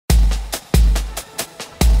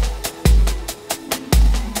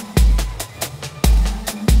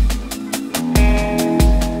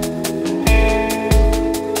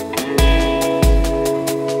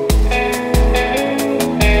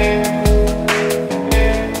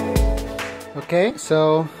Okay,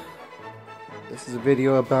 so this is a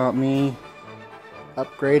video about me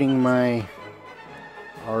upgrading my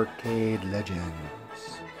Arcade Legends.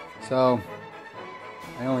 So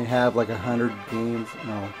I only have like 100 games,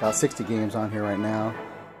 no, about 60 games on here right now.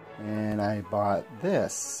 And I bought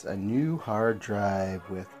this, a new hard drive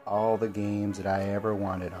with all the games that I ever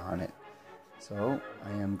wanted on it. So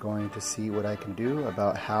I am going to see what I can do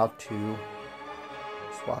about how to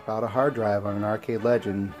swap out a hard drive on an Arcade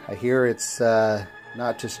Legend. I hear it's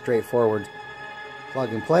not just straightforward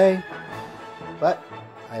plug and play, but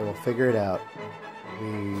I will figure it out.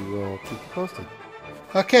 We will keep you posted.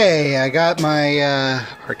 Okay, I got my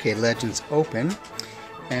Arcade Legends open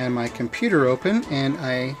and my computer open, and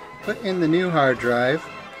I put in the new hard drive,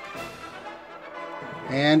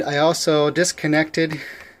 and I also disconnected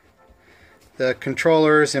the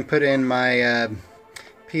controllers and put in my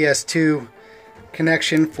PS2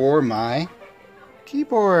 connection for my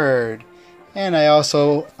keyboard. And I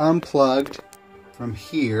also unplugged from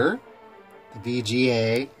here the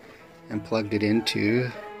VGA and plugged it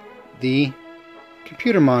into the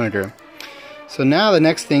computer monitor. So now the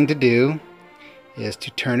next thing to do is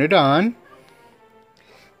to turn it on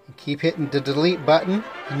and keep hitting the delete button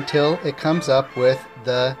until it comes up with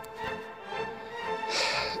the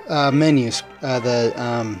menus,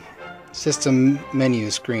 system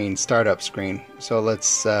menu screen, startup screen. So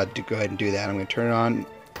let's go ahead and do that. I'm going to turn it on.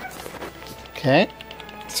 Okay,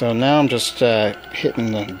 so now I'm just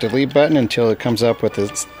hitting the delete button until it comes up with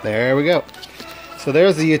this. There we go. So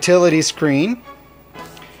there's the utility screen,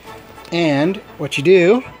 and what you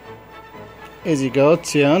do is you go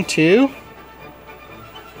down to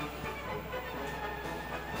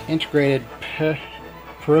integrated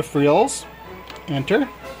peripherals, enter.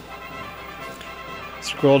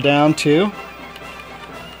 Scroll down to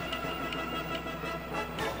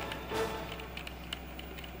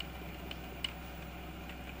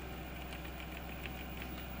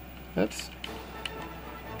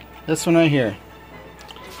this one right here,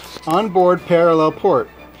 onboard parallel port.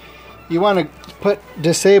 You want to put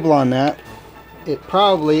disable on that. It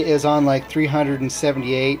probably is on like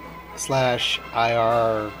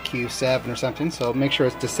 378/IRQ7 or something, so make sure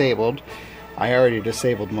it's disabled. I already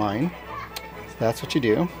disabled mine. That's what you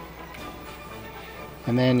do.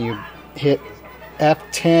 And then you hit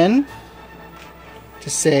F10 to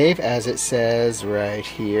save, as it says right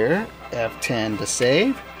here. F10 to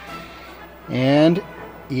save. And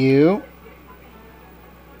you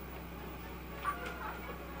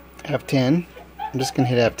F10. I'm just going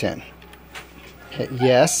to hit F10. Hit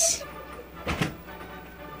yes.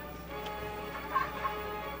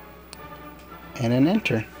 And then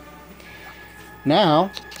enter. Now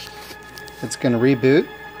it's going to reboot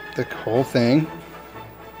the whole thing,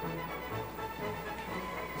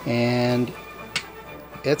 and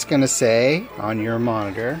it's going to say on your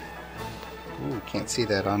monitor, ooh, can't see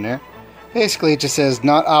that on there, basically it just says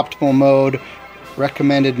not optimal mode,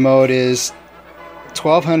 recommended mode is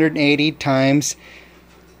 1280 times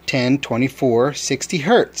 1024 60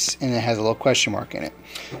 Hertz, and it has a little question mark in it.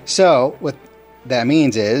 So what that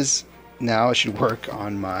means is now it should work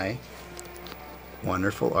on my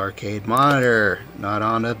wonderful arcade monitor, not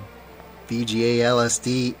on a VGA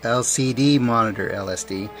LCD monitor.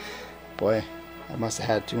 LSD. Boy, I must have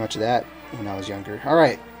had too much of that when I was younger.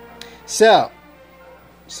 Alright, so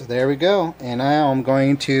there we go. And now I'm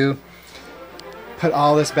going to put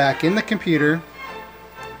all this back in the computer,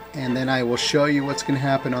 and then I will show you what's going to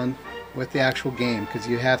happen with the actual game, because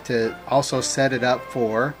you have to also set it up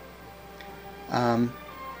for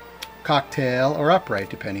cocktail or upright,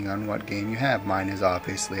 depending on what game you have. Mine is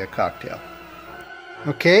obviously a cocktail.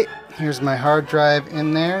 Okay, here's my hard drive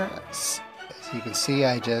in there. As you can see,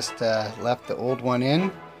 I just left the old one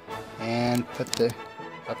in and put the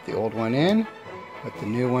old one in, put the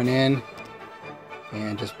new one in,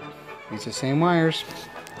 and just use the same wires,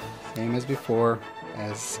 same as before,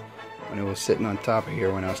 as when it was sitting on top of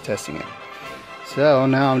here when I was testing it. So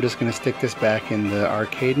now I'm just going to stick this back in the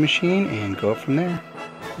arcade machine and go from there.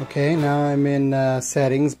 Okay, now I'm in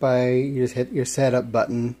settings. You just hit your setup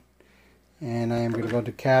button, and I am going to go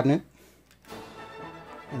to cabinet,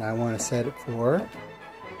 and I want to set it for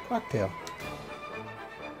cocktail.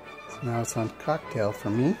 So now it's on cocktail for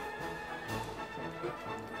me,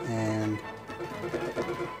 and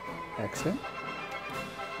exit.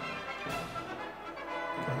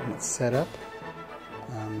 Cabinet setup.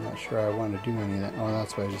 I'm not sure I want to do any of that. Oh,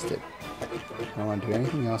 that's what I just did. I don't want to do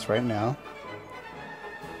anything else right now.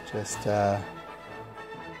 Just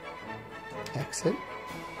exit,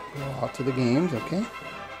 go out to the games. Okay,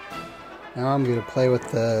 now I'm going to play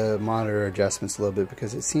with the monitor adjustments a little bit,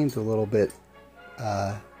 because it seems a little bit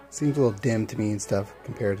seems a little dim to me and stuff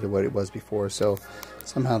compared to what it was before, so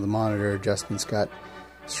somehow the monitor adjustments got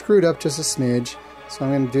screwed up just a smidge. So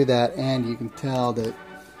I'm going to do that, and you can tell that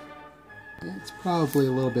it's probably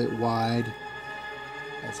a little bit wide,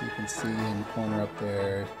 as you can see in the corner up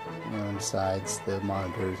there, you know, on the sides. The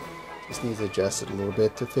monitor just needs adjusted a little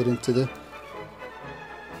bit to fit into the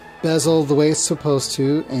bezel the way it's supposed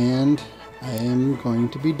to, and I am going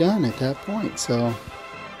to be done at that point. So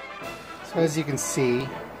as you can see,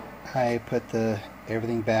 I put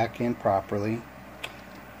everything back in properly.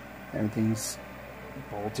 Everything's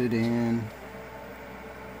bolted in.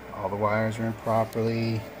 All the wires are in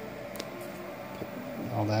properly.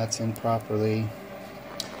 All that's in properly.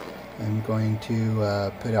 I'm going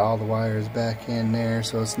to put all the wires back in there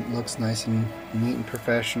so it looks nice and neat and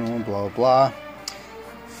professional, blah blah.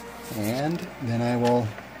 And then I will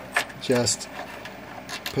just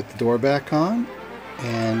put the door back on,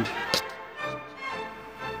 and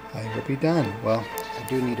I will be done. Well, I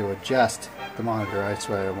do need to adjust the monitor. That's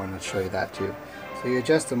why I wanted to show you that too. So you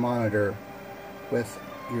adjust the monitor with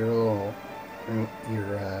your little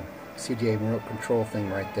CDA remote control thing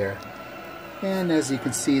right there. And as you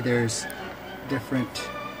can see, there's different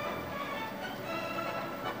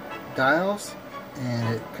dials,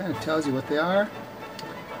 and it kind of tells you what they are: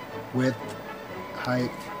 width,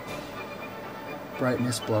 height,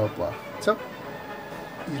 brightness, blah blah. So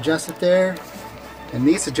you adjust it there, and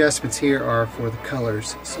these adjustments here are for the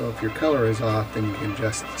colors. So if your color is off, then you can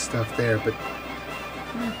adjust stuff there, but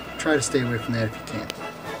try to stay away from that if you can.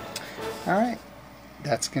 Alright,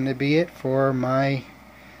 that's going to be it for my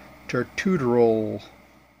Tertutorol